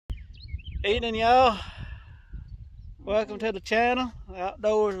Evening, y'all. Welcome to the channel,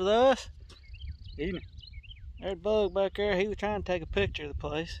 Outdoors with Us. Evening. There's Bug back there. He was trying to take a picture of the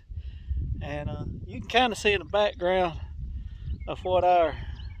place. And you can kind of see in the background of what our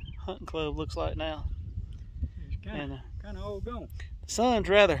hunting club looks like now. It's kind of all gone. The sun's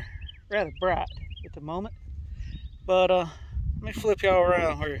rather bright at the moment. But let me flip y'all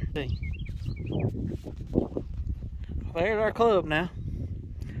around here. There's our club now.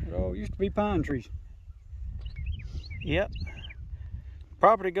 It all used to be pine trees. Yep.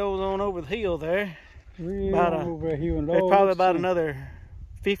 Property goes on over the hill there. Real over the hill. And there's probably about another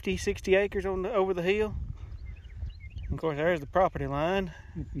 50, 60 acres on over the hill. And of course, there's the property line.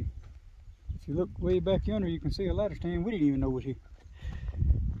 If you look way back yonder, you can see a ladder stand we didn't even know was here.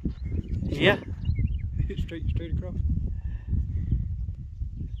 Yeah. straight across.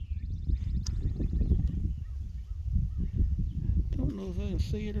 Don't know if I can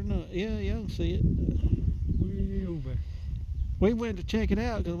see it or not. Yeah, y'all can see it. Way over. We went to check it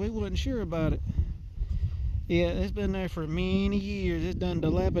out because we wasn't sure about it. Yeah, it's been there for many years. It's done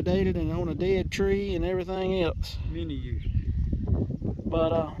dilapidated and on a dead tree and everything else. Many years.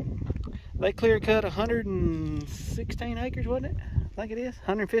 But they clear cut 116 acres, wasn't it? I think it is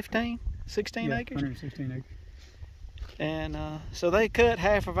 115, 16 acres. 116 acres. And so they cut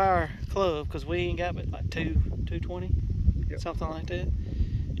half of our club because we ain't got but like 220, yep. Something like that.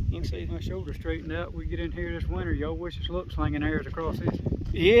 You can see my shoulder straightened out. We get in here this winter. Y'all wish us luck slinging arrows across this.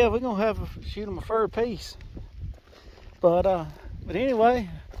 Yeah, we're gonna shoot them a fur piece. But anyway,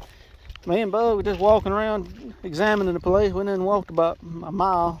 me and Bug were just walking around examining the place. We done walked about a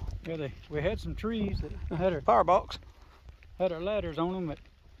mile. Yeah, we had some trees that had our firebox, had our ladders on them. But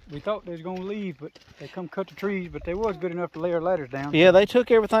we thought they was gonna leave, but they come cut the trees. But they was good enough to lay our ladders down. Yeah, they took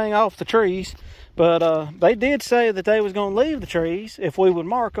everything off the trees, but they did say that they was gonna leave the trees if we would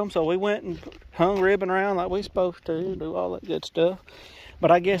mark them. So we went and hung ribbon around like we supposed to, do all that good stuff. But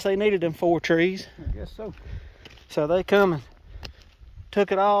I guess they needed them 4 trees. I guess so. So they come and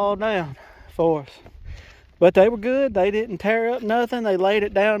took it all down for us. But they were good. They didn't tear up nothing. They laid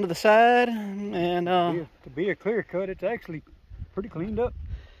it down to the side. And to be a clear cut, it's actually pretty cleaned up.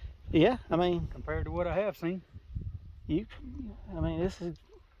 Yeah, I mean, compared to what I have seen. This is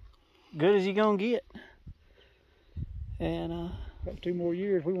good as you're gonna get. And got 2 more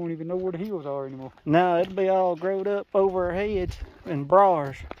years, we won't even know where the hills are anymore. No, it'll be all growed up over our heads and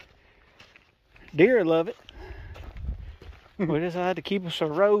briars. Deer love it. We just had to keep us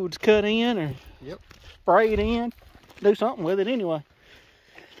some roads cut in or sprayed in, do something with it anyway.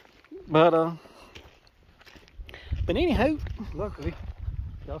 But anywho, luckily,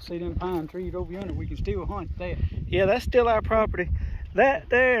 y'all see them pine trees over yonder, we can still hunt that. Yeah, that's still our property. That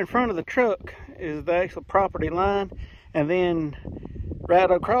there in front of the truck is the actual property line, and then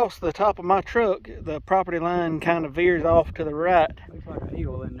right across the top of my truck, the property line kind of veers off to the right. Looks like a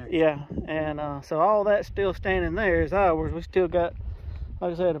hill in there. Yeah, and so all that's still standing there is ours. We still got,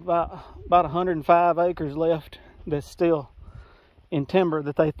 like I said, about 105 acres left that's still in timber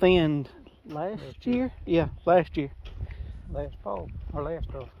that they thinned last year. Yeah, last year. Last fall, or last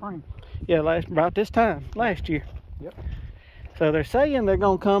spring. Yeah, about this time, last year. Yep. So they're saying they're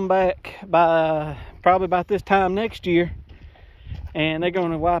gonna come back by probably about this time next year, and they're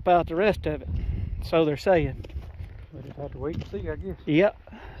gonna wipe out the rest of it. So they're saying. We'll just have to wait and see, I guess. Yep.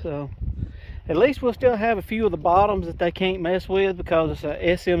 So at least we'll still have a few of the bottoms that they can't mess with because it's a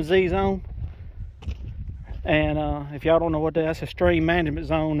SMZ zone. And if y'all don't know what that's a stream management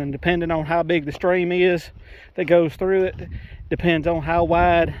zone, and depending on how big the stream is that goes through it, depends on how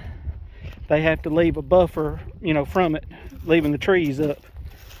wide they have to leave a buffer, from it, leaving the trees up.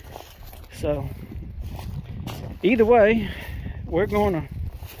 So either way, we're gonna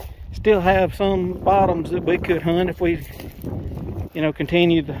still have some bottoms that we could hunt if we,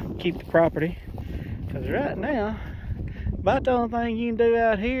 continue to keep the property. Because right now, about the only thing you can do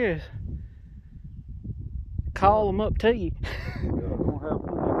out here is call them up to you.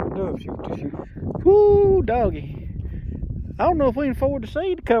 Woo, doggy. I don't know if we can afford to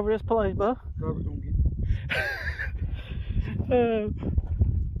seed to cover this place, bud. Probably gonna get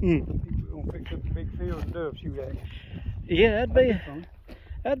People gonna pick up the big field and dove shoot at. Yeah,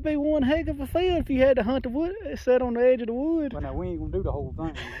 that'd be one heck of a field if you had to hunt the wood, set on the edge of the wood. Well, now we ain't gonna do the whole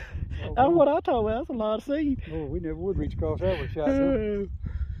thing. That's what I told you. That's a lot of seed. Oh, we never would reach across that with shotgun.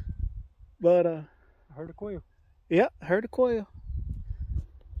 But I heard a quail. Yeah, heard a quail.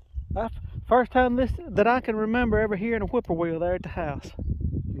 First time that I can remember ever hearing a whippoorwill there at the house.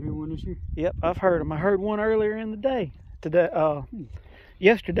 You hear one this year? Yep, I've heard them. I heard one earlier in the day.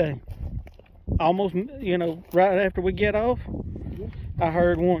 Yesterday. Almost, right after we get off, I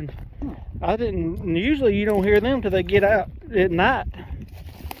heard one. I didn't. Usually you don't hear them till they get out at night.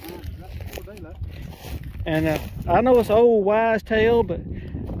 And I know it's an old wise tale, but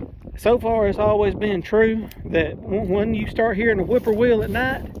so far it's always been true that when you start hearing the whippoorwill at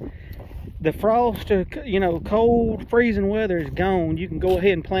night, the frost, you know, cold, freezing weather is gone. You can go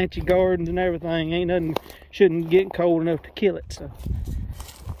ahead and plant your gardens and everything. Ain't nothing shouldn't get cold enough to kill it. So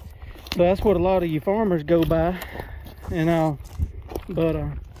that's what a lot of you farmers go by, and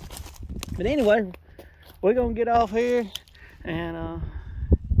but anyway, we're gonna get off here, and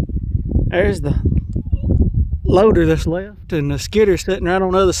there's the loader that's left, and the skidder sitting right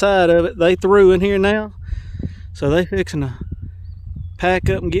on the other side of it. They through in here now, so they fixing to pack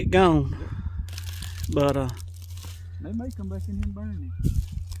up and get gone. But they may come back in here and burn you.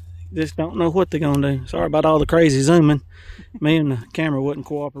 Just don't know what they're gonna do. Sorry about all the crazy zooming. Me and the camera wasn't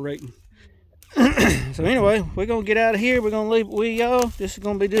cooperating. So anyway, we're gonna get out of here. We're gonna leave it with y'all. This is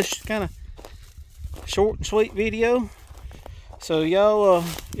gonna be just kind of short and sweet video. So y'all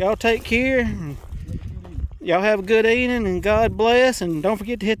take care. Y'all have a good evening, and God bless. And don't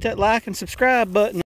forget to hit that like and subscribe button.